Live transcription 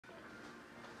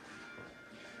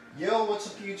Yo, what's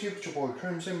up YouTube? It's your boy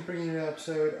Crimson bringing you an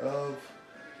episode of,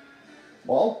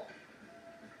 well,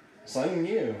 something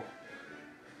new.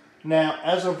 Now,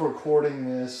 as of recording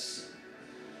this,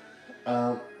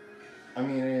 it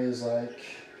is like,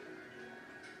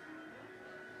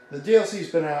 the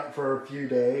DLC's been out for a few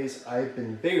days. I've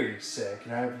been very sick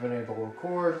and I haven't been able to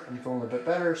record. I'm feeling a bit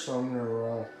better, so I'm going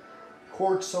to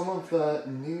record some of the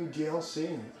new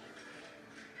DLC.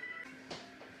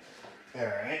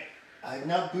 Alright. I've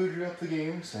not booted up the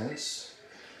game since.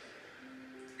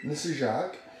 This is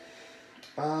Jacques.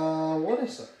 What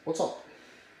is it? What's up?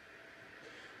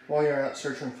 While you're out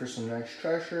searching for some nice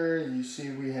treasure, you see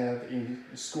we have a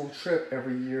school trip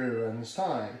every year around this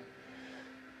time.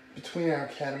 Between our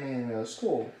academy and the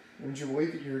school. Would you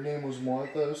believe that your name was one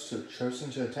of those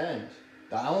chosen to attend?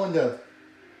 The island of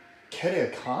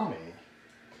Kiriakami.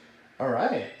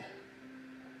 Alright.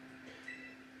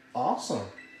 Awesome.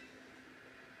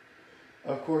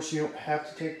 Of course, you don't have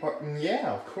to take part.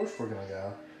 Yeah, of course we're gonna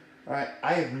go. Alright,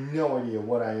 I have no idea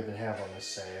what I even have on this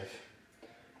save.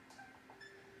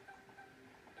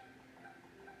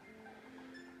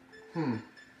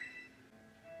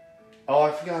 Oh,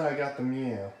 I forgot I got the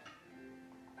Mew.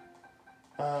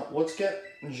 Let's get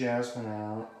Jasmine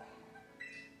out.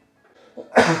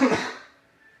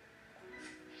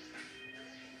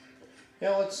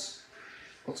 Yeah, let's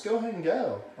go ahead and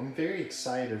go. I'm very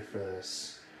excited for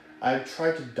this. I've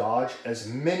tried to dodge as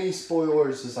many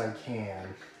spoilers as I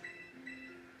can.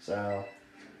 So.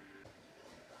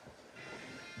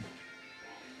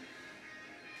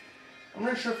 I'm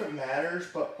not sure if it matters,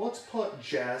 but let's put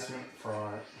Jasmine up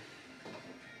front.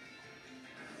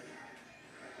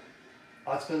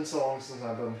 Oh, it's been so long since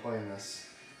I've been playing this.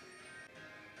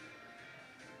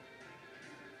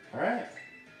 Alright.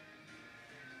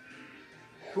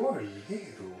 Who are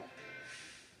you?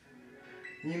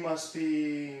 You must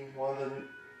be one of the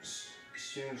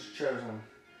students chosen.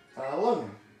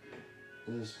 Logan.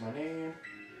 This is my name.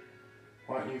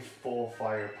 Why don't you full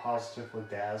fire, positively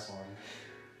dazzling?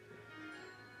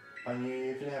 And you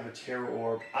even have a terror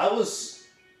orb. Unless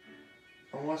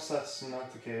that's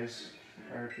not the case.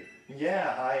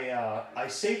 Yeah, I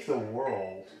saved the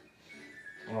world.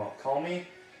 Well, call me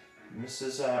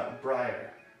Mrs. Breyer.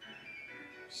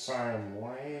 Sorry I'm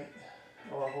late.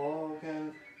 Oh, hello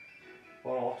again.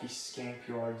 What a lucky scamp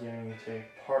you are getting to take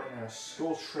part in a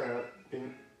school trip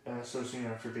so soon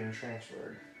after being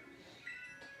transferred.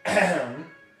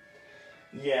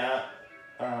 Yeah,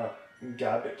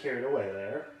 got a bit carried away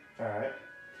there. Alright.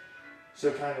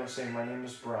 So kind of saying my name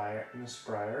is Miss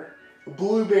Breyer.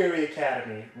 Blueberry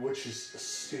Academy, which is a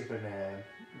stupid name,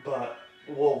 but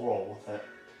we'll roll with it.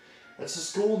 It's a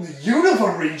school in the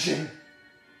Unova region!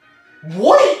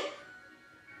 What?!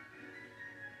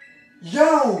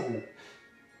 Yo!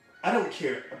 I don't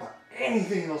care about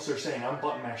anything else they're saying. I'm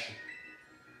button mashing.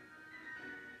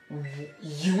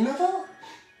 Unova?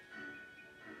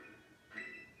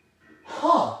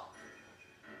 Huh.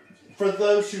 For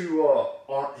those who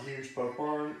aren't huge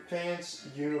Pokemon fans,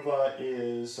 Unova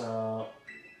is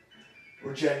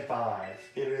Gen 5.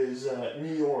 It is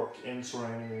New York and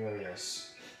surrounding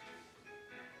areas.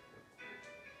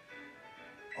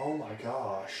 Oh my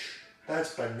gosh.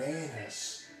 That's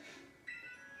bananas.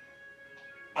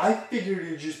 I figured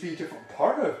it'd just be a different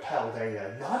part of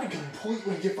Paldea, not a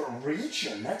completely different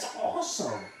region. That's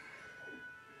awesome.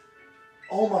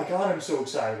 Oh my god, I'm so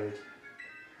excited.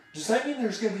 Does that mean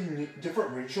there's going to be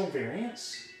different regional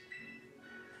variants?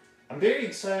 I'm very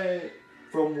excited.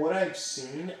 From what I've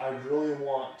seen, I really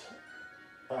want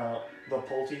the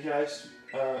Poltergeist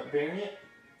variant.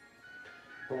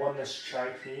 The one that's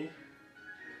Chai-Tea.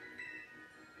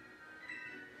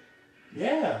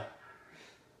 Yeah.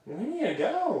 We need to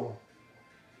go.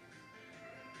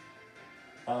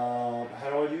 How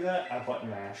do I do that? I button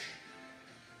mash.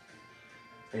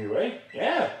 Are you ready?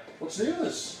 Yeah, let's do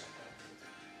this.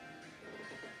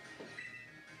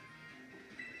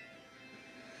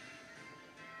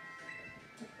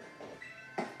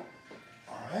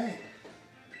 Alright.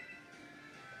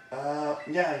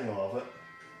 Yeah, I know of it.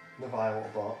 The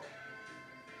Violet book.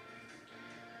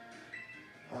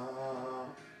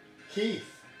 Heath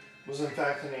was in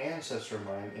fact an ancestor of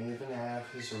mine, and even have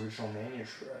his original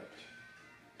manuscript.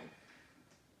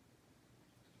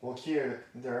 Look here,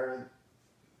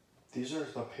 these are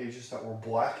the pages that were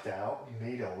blacked out and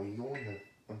made illegal in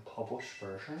the published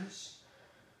versions.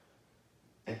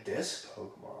 And this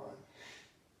Pokemon.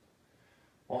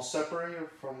 While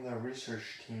separated from the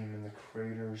research team in the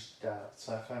creator's depths,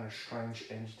 I found a strange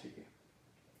entity.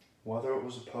 Whether it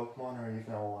was a Pokemon or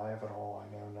even alive at all,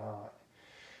 I know not.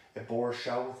 It bore a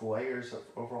shell with layers of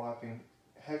overlapping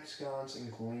hexagons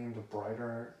and gleamed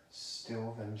brighter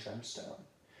still than gemstone.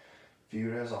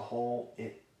 Viewed as a whole,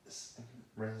 it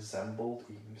resembled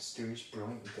a mysterious,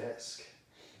 brilliant disc.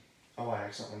 Oh, I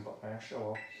accidentally bought mash. Oh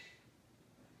well.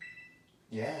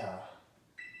 Yeah.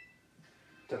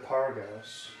 The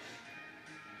Pargos.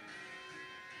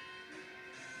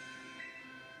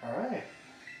 Alright.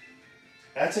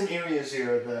 That's in Area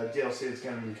Zero, the DLC that's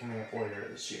going to be coming up later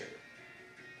this year.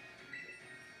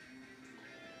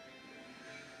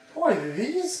 Boy,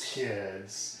 these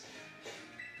kids.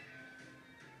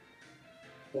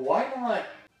 Why not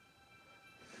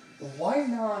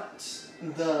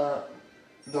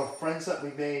the friends that we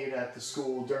made at the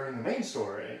school during the main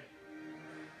story?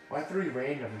 Why 3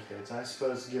 random kids? I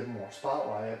suppose to give them more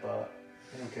spotlight, but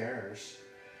who cares?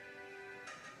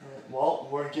 Well,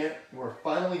 we're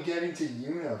finally getting to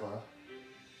Unova.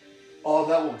 Oh,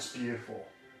 that looks beautiful.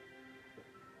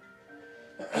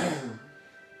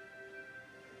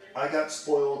 I got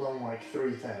spoiled on like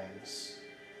 3 things.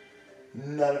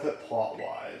 None of it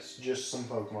plot-wise, just some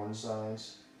Pokemon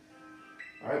designs.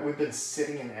 Alright, we've been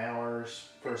sitting in hours.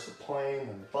 First the plane,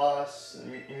 then the bus,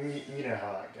 and you know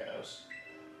how that goes.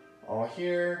 All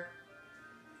here.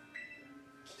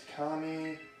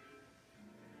 Kitakami.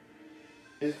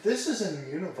 If this is in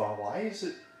Unova, why is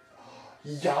it...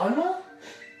 Yanma?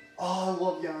 Oh, I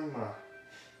love Yanma.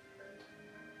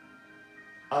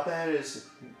 I bet it is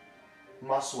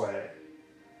Masue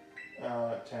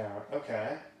town.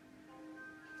 Okay.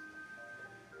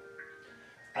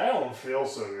 I don't feel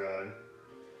so good.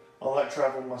 All that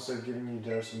travel must have given you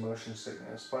a dose of motion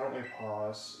sickness. Why don't we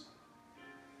pause?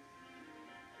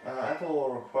 I have a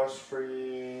little request for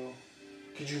you.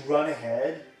 Could you run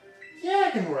ahead? Yeah,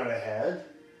 I can run ahead.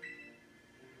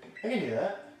 I can do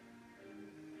that.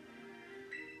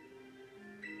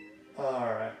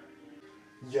 Alright.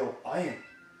 Yo, I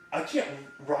can't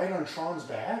ride on Tron's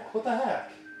back? What the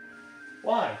heck?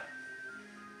 Why?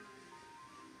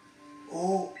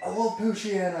 Oh, I love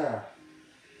Poochyena.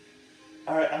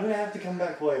 Alright, I'm gonna have to come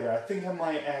back later. I think I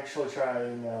might actually try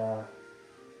and,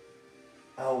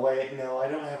 oh wait, no, I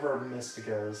don't have her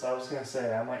Mysticos. I was gonna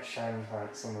say, I might shiny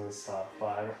hunt some of this stuff,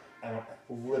 but I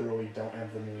literally don't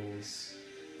have the means.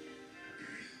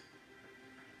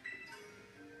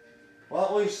 Well,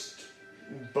 at least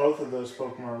both of those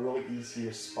Pokemon are really easy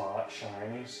to spot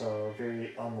shiny, so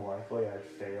very unlikely I'd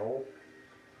fail.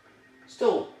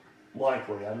 Still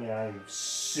likely, I mean, I'm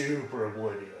super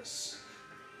oblivious.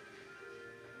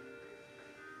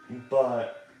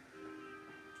 But...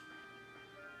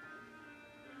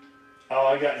 oh,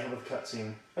 I got hit with a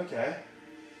cutscene. Okay.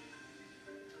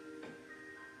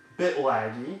 Bit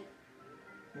laggy,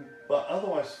 but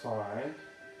otherwise fine.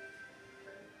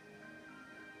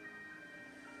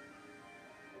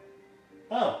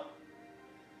 Oh.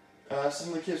 Some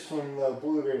of the kids from the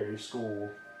Blueberry School.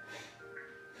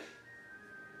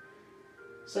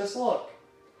 Says, look,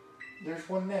 there's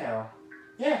one now.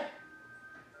 Yeah.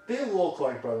 They look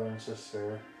like brother and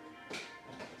sister.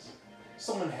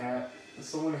 Someone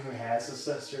who has a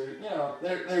sister, you know,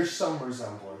 there's some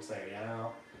resemblance there, you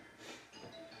know.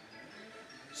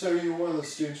 So you're one of the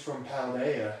students from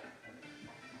Paldea.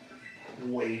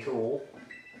 Way cool.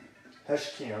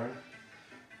 Hush, Kieran.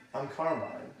 I'm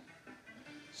Carmine.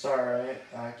 Sorry,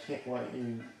 I can't let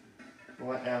you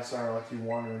went outside like you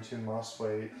wander into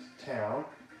Mossway town.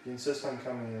 You insist on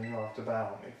coming in, you'll have to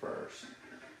battle me first.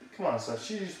 Come on, Seth,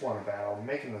 you just want to battle,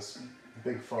 making this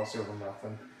big fuss over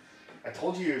nothing. I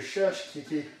told you to shush,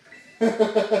 Kiki.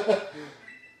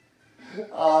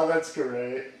 Oh, that's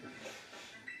great.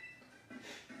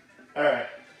 Alright.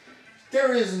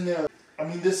 There is no... I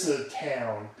mean, this is a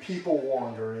town. People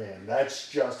wander in. That's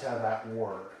just how that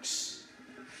works.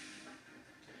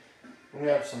 I'm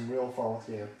gonna have some real fun with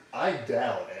you. I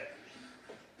doubt it.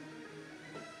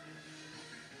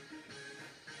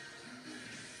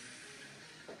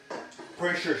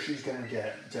 Pretty sure she's gonna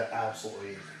get to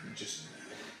absolutely just...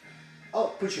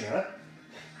 oh, put you in it.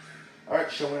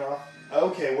 Alright, showing off.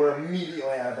 Okay, we're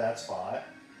immediately out of that spot.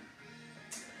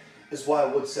 Is what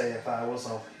I would say if I was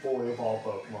a fully evolved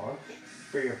Pokemon.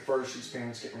 For your first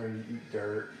experience getting ready to eat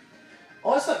dirt.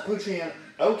 Oh, it's not Poochyena.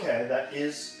 Okay, that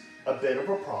is a bit of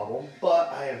a problem, but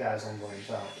I have guys on blame,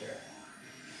 so I don't care.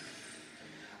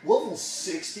 Level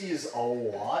 60 is a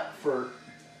lot for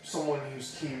someone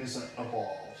whose team isn't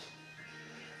evolved.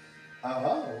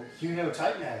 Oh, you know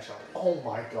type match on. Oh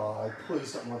my god,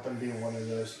 please don't let them be one of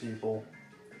those people.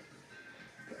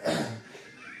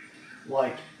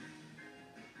 Like,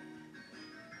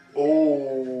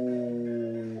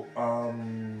 oh,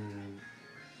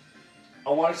 I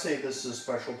want to say this is a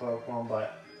special Pokemon,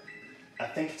 but I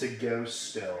think it's a ghost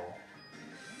still.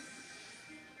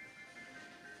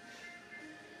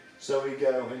 So we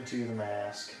go into the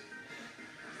mask.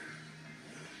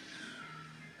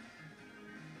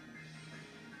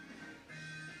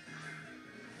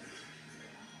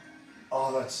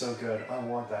 Oh, that's so good. I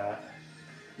want that.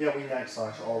 Yeah, we Night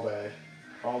Slash all day.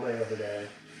 All day, every day.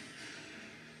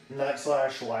 Night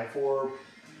Slash, Life Orb,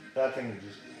 that thing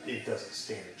just, it doesn't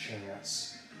stand a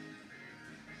chance.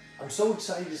 I'm so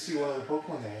excited to see what other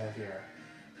Pokemon they have here.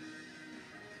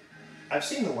 I've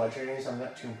seen the legendaries, I'm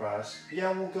not too impressed.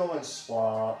 Yeah, we'll go and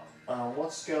swap.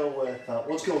 Let's go with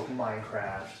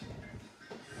Minecraft.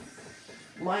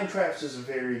 Minecraft is a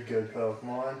very good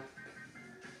Pokemon.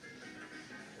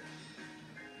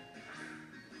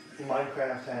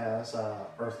 Minecraft has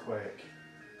Earthquake,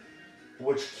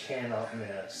 which cannot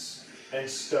miss, and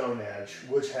Stone Edge,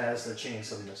 which has the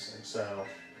chance of missing. So,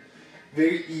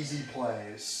 very easy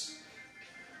plays.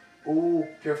 Ooh,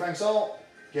 Purifying Salt,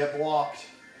 get blocked.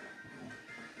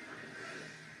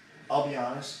 I'll be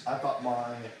honest, I thought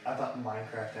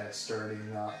Minecraft had Sturdy,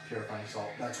 not Purifying Salt.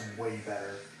 That's way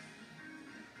better.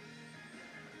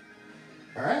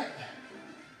 All right.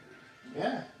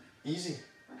 Yeah, easy.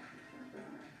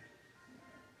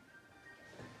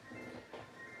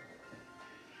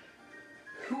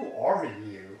 Who are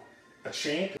you? A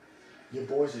champion? Your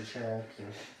boy's a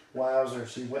champion.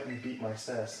 Wowzers, you went and beat my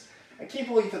sis. I can't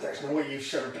believe that there's no way you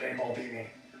should have been able to beat me.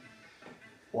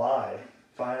 Why?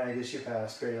 Fine, I guess you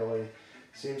passed, Bailey.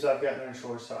 Seems I've got no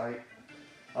choice.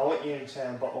 I'll let you in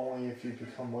town, but only if you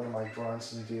become one of my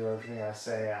grunts and do everything I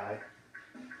say.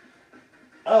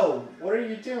 Oh, what are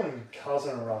you doing,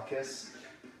 causing a ruckus?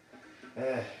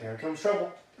 Here comes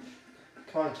trouble.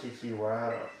 Come on, Kiki, we're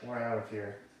out of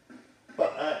here.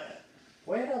 But,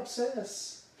 wait up,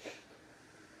 sis.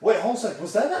 Wait, hold on a second.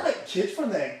 Was that not a kid from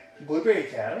the Blueberry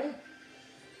Academy?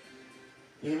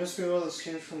 You must be one of the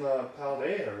students from the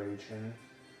Paldea region.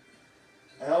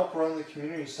 I help run the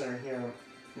community center here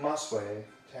in Mask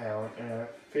Town and a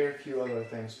fair few other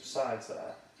things besides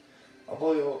that. I'll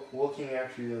be looking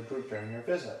after your group during your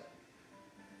visit.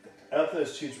 I hope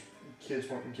those two kids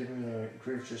weren't giving you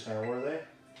grief just now, were they?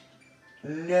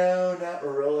 No, not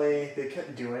really. They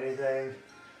couldn't do anything.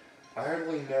 I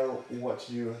hardly know what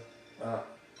to do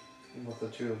with the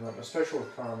two of them, especially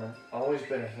with Carmen. Always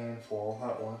been a handful,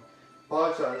 that one.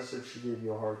 Apologize if she gave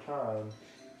you a hard time.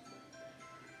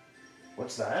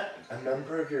 What's that? A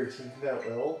member of your team fell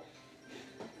ill?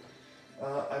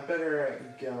 I better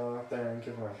go out there and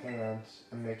give them a hand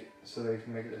and make it so they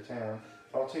can make it to town.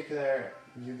 I'll take you there.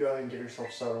 You go ahead and get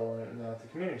yourself settled in the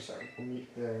community center. We'll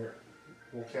meet there.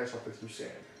 We'll catch up with you soon.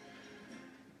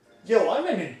 Yo, I'm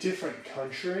in a different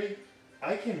country.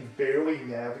 I can barely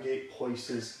navigate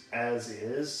places as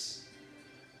is.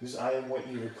 Because I am what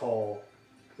you would call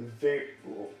very...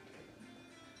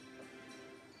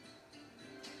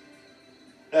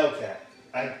 Okay.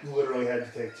 I literally had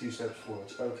to take 2 steps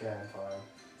forwards. Okay, I'm fine.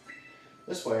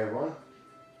 This way, everyone.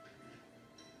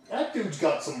 That dude's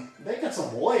got some... They got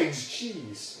some legs.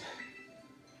 Jeez.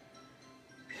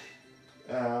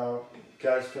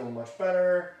 Guys feeling much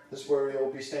better. This is where we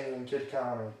will be staying in Kid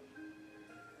County.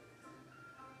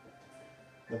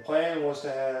 The plan was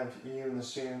to have you and the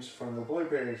students from the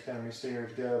Blueberry Academy stay here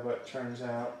together, but it turns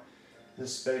out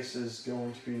this space is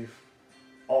going to be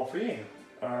all for you.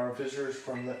 Our visitors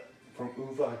from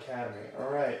Uva Academy.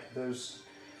 Alright, those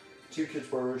 2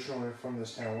 kids were originally from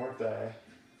this town, weren't they?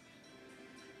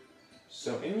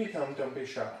 So in you come, don't be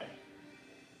shy.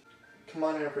 Come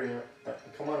on everyone,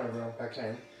 back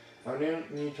in. I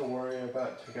don't need to worry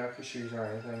about taking off your shoes or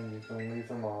anything. You can leave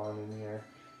them on in here.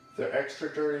 If they're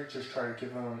extra dirty, just try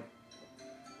to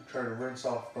rinse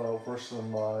off the worst of the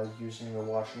mud using the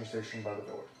washing station by the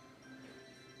door.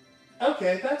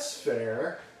 Okay, that's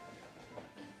fair.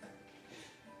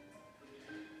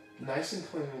 Nice and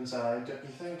clean inside, don't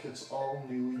you think? It's all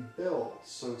newly built,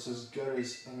 so it's as good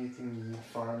as anything you'd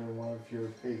find in one of your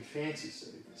big fancy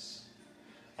cities.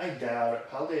 I doubt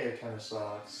it. Paldea kind of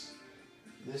sucks.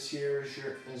 This here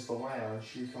is the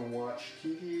lounge. You can watch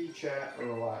TV, chat, or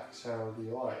relax however you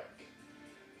like.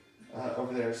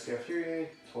 Over there is cafeteria.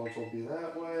 Toilets will be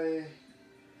that way.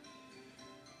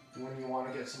 When you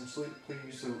want to get some sleep, please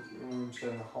use the rooms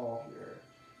down the hall here.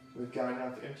 We've got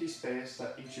enough empty space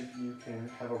that each of you can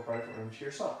have a private room to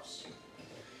yourselves.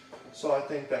 So I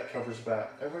think that covers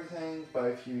about everything, but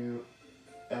if you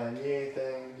need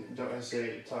anything, don't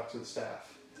hesitate to talk to the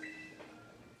staff.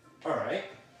 Alright.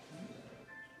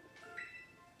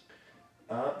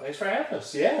 Thanks for having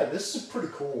us. Yeah, this is pretty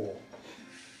cool.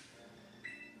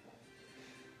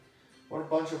 What a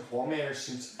bunch of well-mannered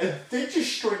students. And they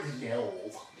just straight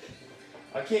yelled.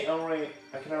 I can already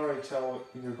tell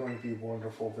you're going to be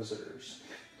wonderful visitors.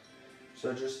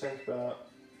 So just think about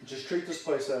just treat this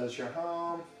place as your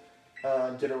home.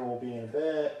 Dinner will be in a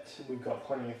bit. We've got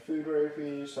plenty of food ready for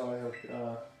you, so I hope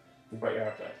you bite your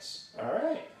appetites.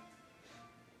 Alright.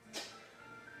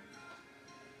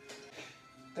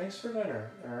 Thanks for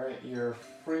dinner. Alright, you're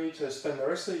free to spend the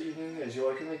rest of the evening as you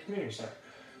like in the community center.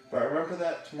 But remember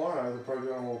that tomorrow the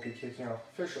program will be kicking off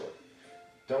officially.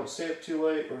 Don't stay up too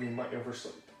late or you might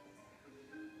oversleep.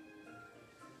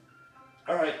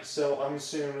 Alright, so I'm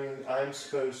assuming I'm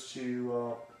supposed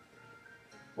to,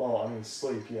 well, I mean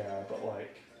sleep, yeah, but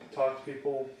like, talk to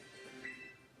people.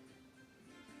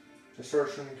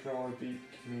 Distortion can only be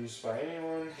used by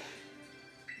anyone.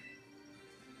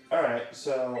 Alright,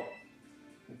 so...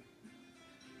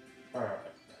 Alright.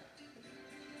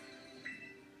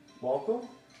 Welcome.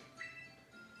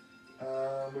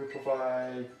 We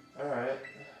provide... Alright.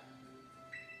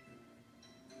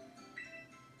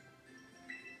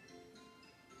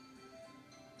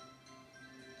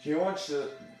 Do you want to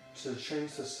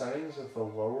change the settings of the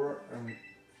lower and...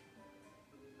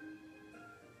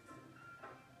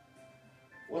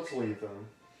 Let's leave them.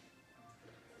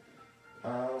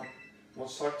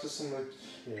 Let's talk to some of the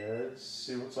kids,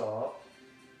 see what's up.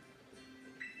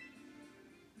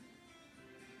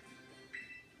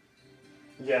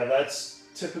 Yeah, that's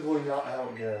typically not how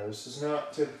it goes. It's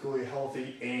not typically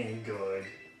healthy and good.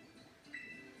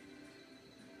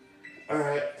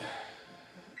 Alright.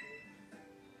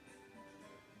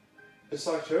 It's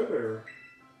October.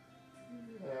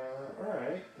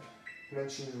 Alright.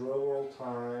 Mentions real world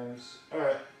times.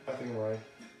 Alright, I think I'm right.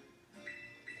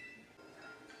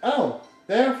 Oh,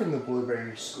 they're from the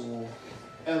Blueberry School.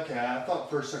 Okay, I thought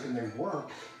for a second they weren't.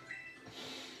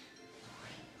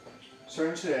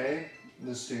 Starting today,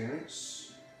 the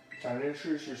students, time to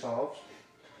introduce yourselves.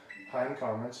 Hi, in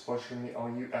comments, questioning all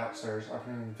you outsiders,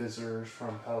 offering visitors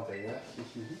from Paldea.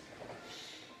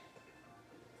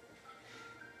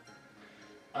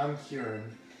 I'm Kieran.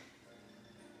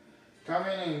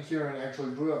 Carmen and Kieran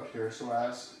actually grew up here, so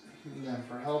ask them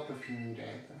for help if you need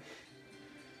anything.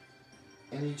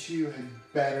 And you two had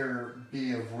better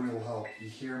be of real help, you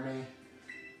hear me?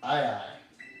 Aye aye.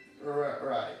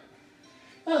 Right.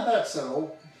 Now that's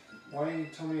settled. Why don't you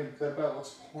tell me a bit about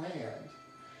what's planned?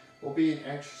 We'll be an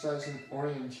exercise in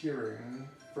orienteering.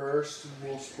 First,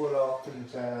 we'll split off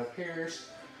into pairs.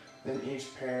 Then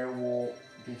each pair will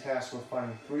be tasked with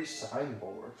finding 3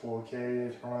 signboards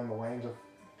located around the land of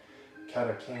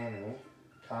Katakami.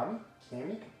 Kami?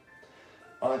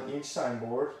 On each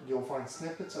signboard, you'll find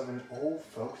snippets of an old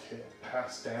folktale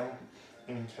passed down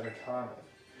in Katakami.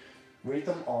 Read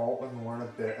them all and learn a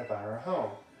bit about our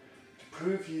home. To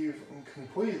prove you've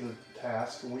completed the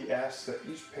task, we ask that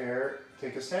each pair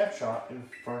take a snapshot in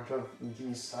front of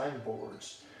these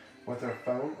signboards with their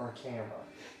phone or camera.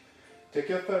 Take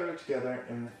a photo together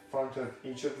in front of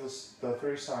each of the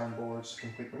 3 signboards to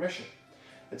complete your mission.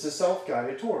 It's a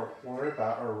self-guided tour. Learn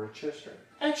about our rich history.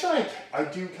 Actually, I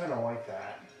do kind of like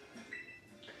that.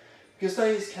 Because that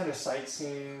is kind of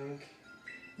sightseeing.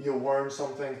 You'll learn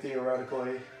something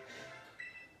theoretically.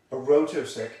 A roto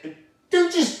stick.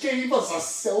 Dude just gave us a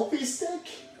selfie stick?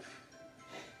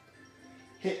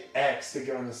 Hit X to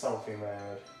go into selfie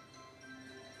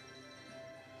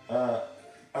mode.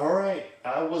 Alright,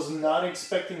 I was not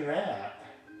expecting that.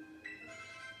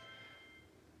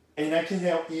 And I can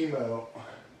now emote.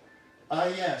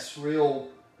 Yes, real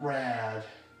rad.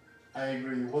 I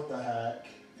agree, what the heck.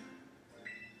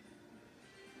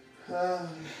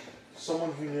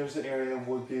 Someone who knows the area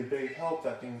would be a big help.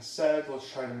 That being said,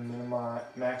 let's try to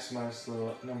maximize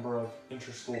the number of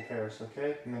inter-school pairs,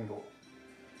 okay? Mingle.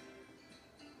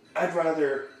 I'd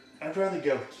rather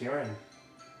go with Kieran.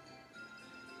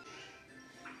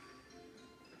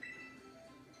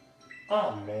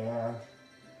 Oh man.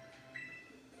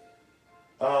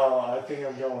 Oh, I think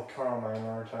I'm going with Carmine,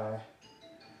 aren't I?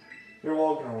 You're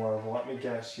all gonna love. Let me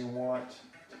guess, you want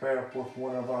to pair up with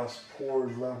one of us poor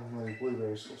lonely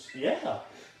blueberry schools? Yeah.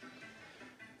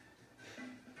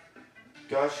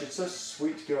 Gosh, it's so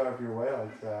sweet to go out of your way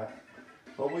like that.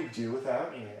 What would we do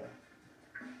without you?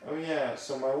 Oh yeah,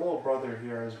 so my little brother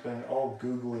here has been all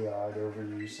googly-eyed over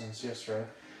you since yesterday.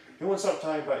 He won't stop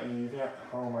talking about you even at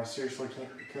home. I seriously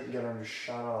couldn't get him to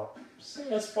shut up.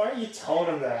 Sis, why are you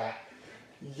telling him that?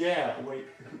 Yeah, wait,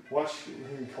 watch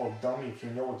who you call dummy if you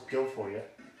know what's good for you.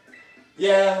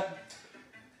 Yeah.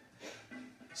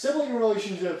 Sibling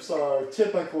relationships are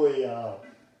typically,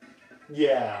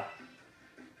 yeah.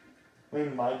 I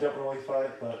mean, mine don't really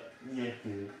fight, but yeah,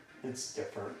 dude, it's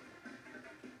different.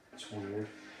 It's weird.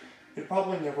 He'd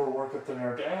probably never work up the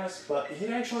nerve to ask, but he'd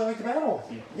actually like to battle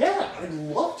with you. Yeah, I'd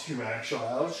love to, actually.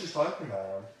 I was just talking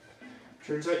about him.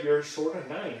 Turns out you're sort of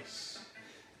nice.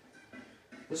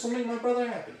 This will make my brother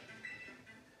happy.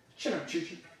 Chin up,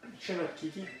 Chuchi. Chin up,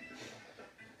 Kiki.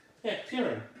 Yeah,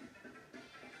 Kieran.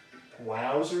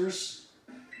 Wowzers.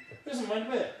 Doesn't mind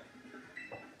a bit.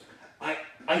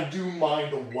 I do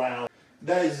mind the wow.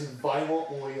 That is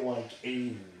violently like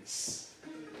 80s.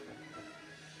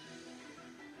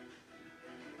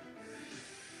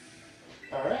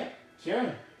 Alright,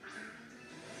 Kieran.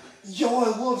 Yo,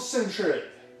 I love Centric!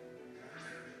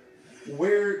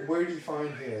 Where do you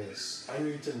find his? I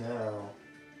need to know.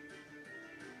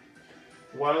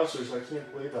 Wowzers, I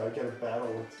can't believe I get a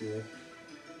battle with you.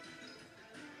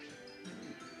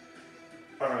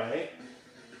 Alright.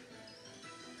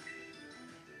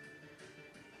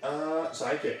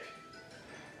 Sidekick.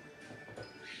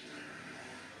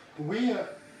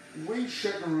 We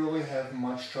shouldn't really have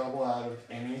much trouble out of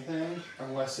anything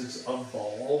unless it's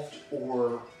evolved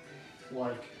or,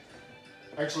 like,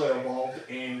 actually evolved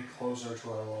and closer to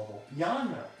our level.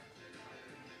 Yana.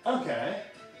 Okay.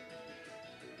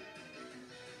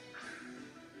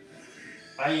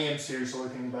 I am seriously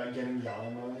thinking about getting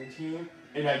Yana on the team,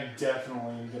 and I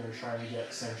definitely am going to try and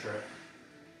get Centric.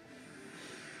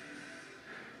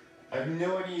 I have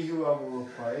no idea who I will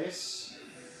replace.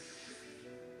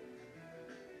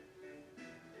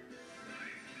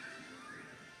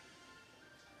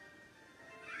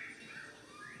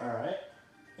 Alright.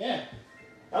 Yeah.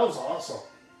 That was awesome.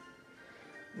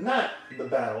 Not the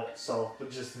battle itself,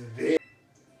 but just this.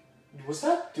 Was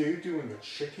that dude doing a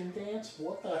chicken dance?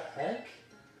 What the heck?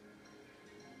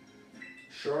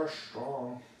 Sure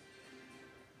strong.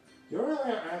 You're really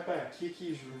not bad.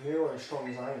 Kiki's nearly as strong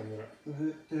as I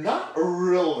am. Not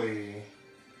really.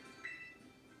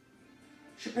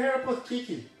 Should pair up with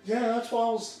Kiki. Yeah, that's what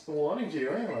I was wanting to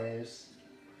anyways.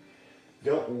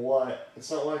 Don't what?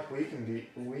 It's not like we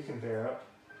can pair up.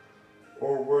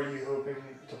 Or were you hoping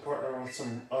to partner with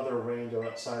some other rando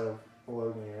outside of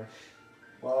Logan here?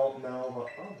 Well, no, but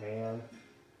oh man.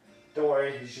 Don't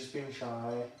worry, he's just being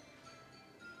shy.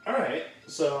 Alright,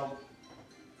 so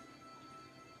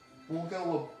we'll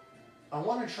go with, I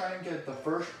want to try and get the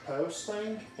first post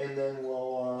thing, and then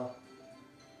we'll,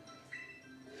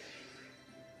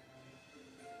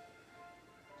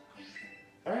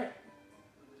 alright.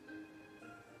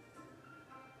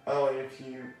 Oh, and if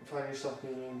you find yourself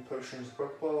needing potions,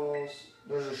 Pokeballs,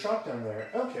 there's a shop down there.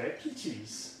 Okay,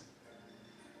 Peaches.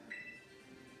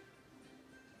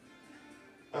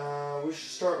 We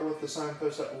should start with the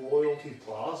signpost at Loyalty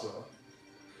Plaza.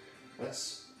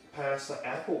 That's past the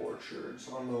apple orchards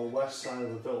on the west side of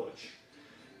the village.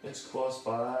 It's close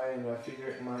by, and I figure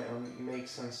it might make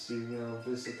sense to,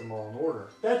 visit them all in order.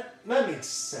 That makes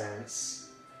sense.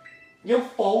 You'll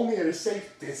follow me at a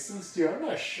safe distance, dude. I'm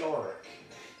not a shark.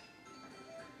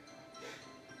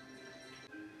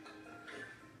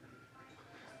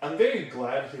 I'm very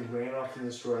glad he ran off in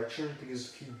this direction, because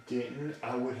if he didn't,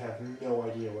 I would have no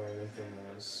idea where anything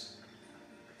is.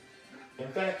 In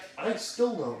fact, I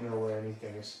still don't know where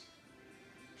anything is.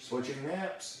 Switching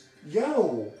maps.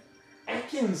 Yo!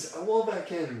 Ekans! I love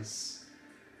Ekans!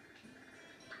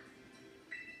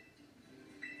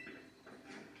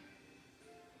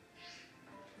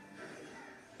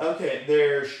 Okay,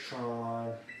 there's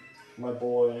Tron. My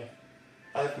boy.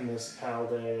 I've missed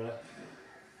Paldea.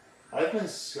 I've been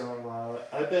Scarlet Violet.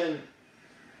 I've been,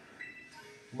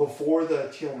 before the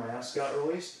Teal Mask got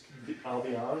released, I'll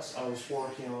be honest, I was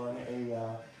working on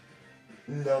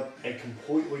a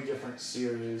completely different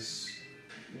series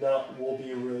that will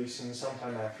be releasing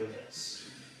sometime after this.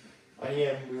 I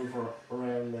am moving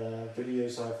around the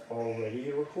videos I've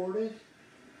already recorded,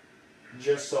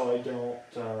 just so I don't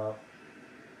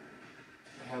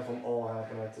have them all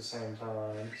happen at the same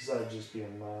time, because that'd just be a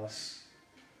mess.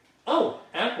 Oh,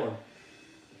 Applin.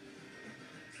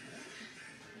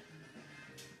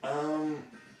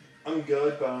 I'm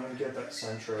good, but I'm gonna get that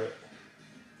Centric.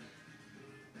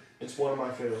 It's one of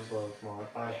my favorite Pokemon.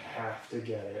 I have to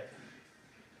get it.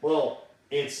 Well,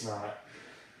 it's not.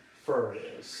 Fur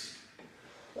is.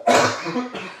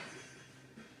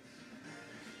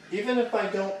 Even if I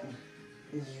don't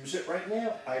use it right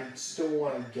now, I still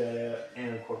want to get it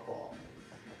and a quick ball.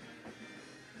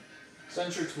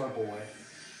 Centric's my boy.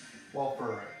 Well,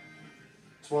 Fur.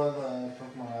 It's one of the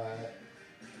Pokemon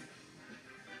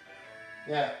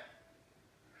yeah.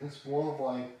 It's one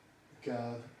of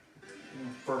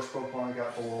first Pokemon I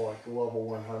got below level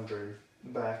 100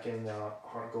 back in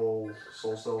Heart Gold,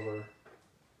 Soul Silver.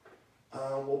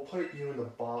 We'll put you in the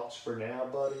box for now,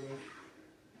 buddy.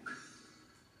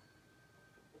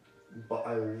 But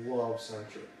I love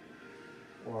Centric.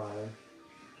 Why?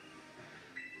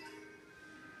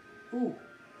 Ooh.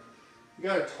 You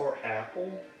got a tart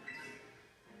apple?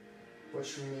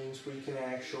 which means we can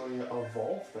actually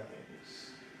evolve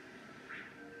things.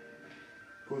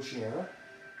 Puchiana.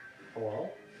 Hello?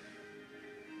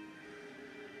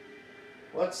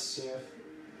 Let's see if...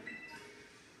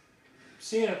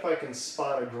 Seeing if I can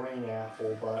spot a green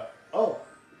apple, but... Oh!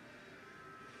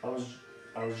 I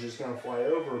was just gonna fly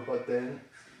over, but then...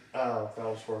 Oh, that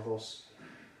was worthless.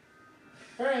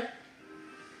 Alright.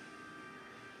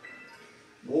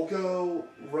 We'll go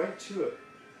right to it.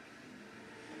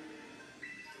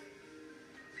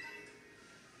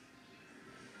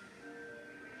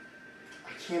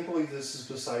 I can't believe this is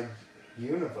beside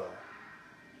Unova.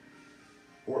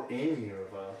 Or in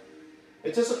Unova.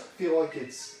 It doesn't feel like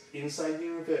it's inside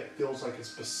Unova, it feels like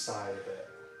it's beside of it.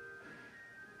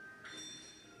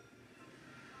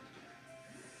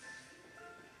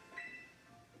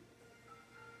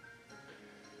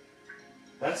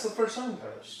 That's the first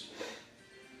signpost.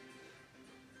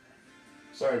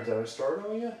 Sorry, did I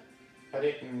startle you? I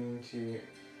didn't mention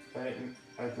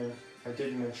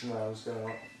that I was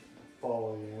gonna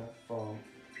follow you from.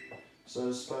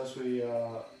 So suppose we,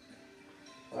 I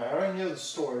already know the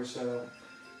story, so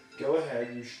go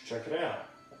ahead, you should check it out.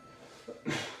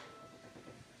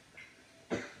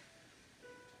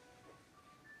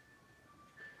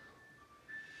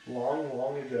 Long,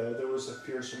 long ago, there was a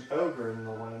fearsome ogre in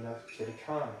the land of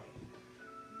Kitakami.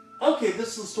 Okay,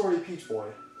 this is the story of Peach Boy.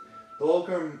 The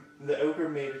ogre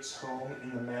made its home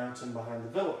in the mountain behind the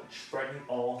village, frightening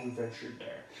all who ventured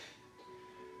there.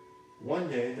 One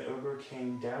day, the ogre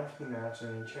came down from the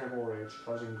mountain in a terrible rage,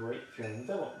 causing great fear in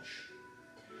the village.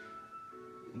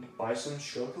 By some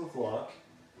stroke of luck,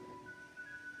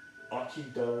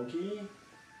 Okidogi?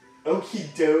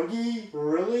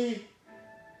 Really?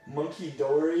 Monkey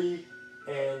Dory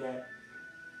and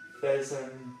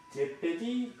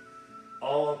Pheasantipity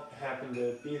all happened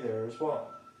to be there as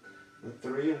well. The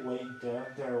three laid down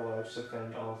their lives to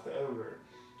fend off the ogre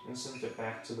and sent it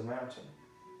back to the mountain.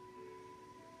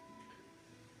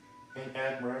 In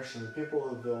admiration, the people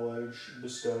of the village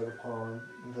bestowed upon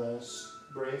the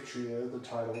brave trio the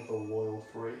title of the Loyal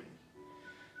Three.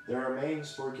 Their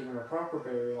remains were given a proper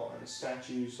burial and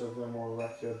statues of them were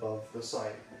erected above the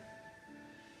site.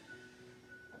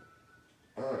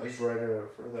 It's right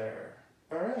over there.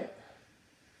 Alright.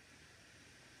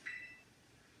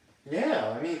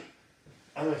 Yeah, I mean,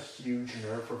 I'm a huge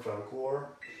nerd for folklore.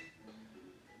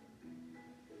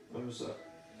 I was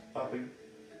up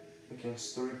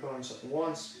against 3 opponents at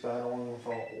once, battling with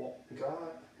all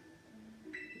God.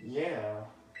 Yeah.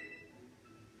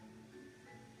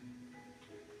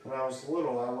 When I was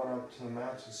little, I went up to the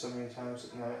mountain so many times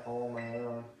at night all on my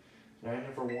own, and I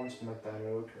never once met that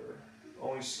ogre.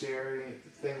 Only scary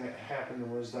thing that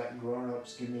happened was that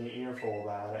grown-ups give me an earful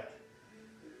about it.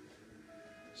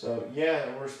 So, yeah,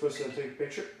 we're supposed to take a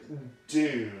picture?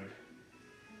 Dude.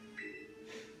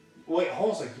 Wait,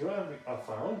 hold on a second. You have a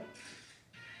phone?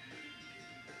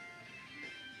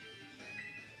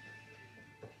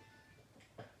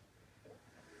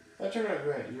 That turned out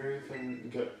great. You're even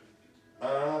good.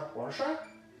 Want a shot?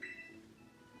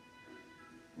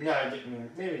 No, I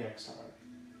didn't. Maybe next time.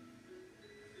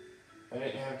 I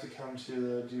didn't have to come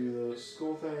to do the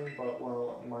school thing, but,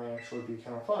 well, it might actually be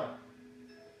kind of fun.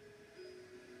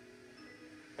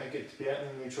 I get to be out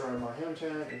in the nature in my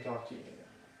hometown and talk to you.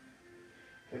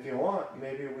 If you want,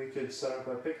 maybe we could set up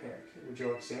a picnic. Would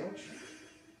you like a sandwich?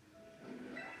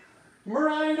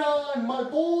 Miraidon, my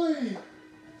boy!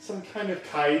 Some kind of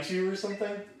kaiju or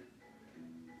something?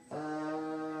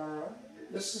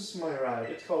 This is my ride.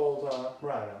 It's called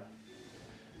Miraidon.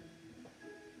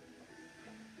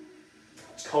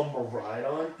 It's called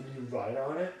Miraidon, and you ride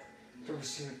on it? I've never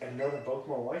seen another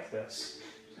Pokemon like this.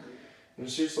 And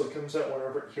seriously, it comes out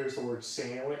whenever it hears the word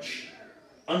sandwich.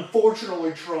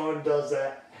 Unfortunately, Tron does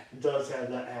have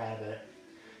that habit.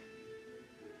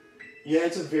 Yeah,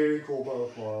 it's a very cool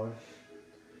Pokemon.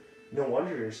 No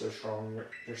wonder you're so strong.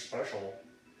 You're special.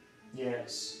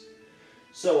 Yes.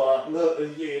 So,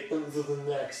 the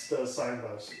next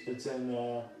signpost. It's in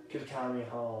Kitakami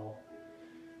Hall.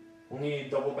 We'll need to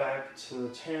double back to the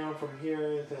town from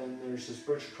here. Then there's this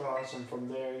bridge across, and from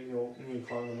there you'll need to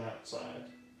climb the mountainside.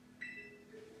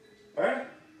 Alright.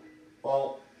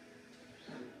 Well,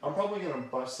 I'm probably going to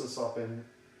bust this up in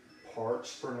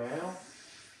parts for now.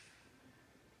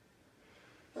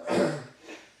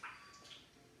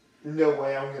 No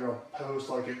way I'm going to post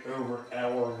like an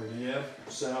over-hour video.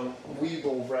 So we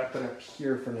will wrap it up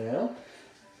here for now.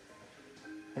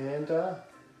 And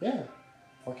yeah,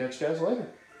 I'll catch you guys later.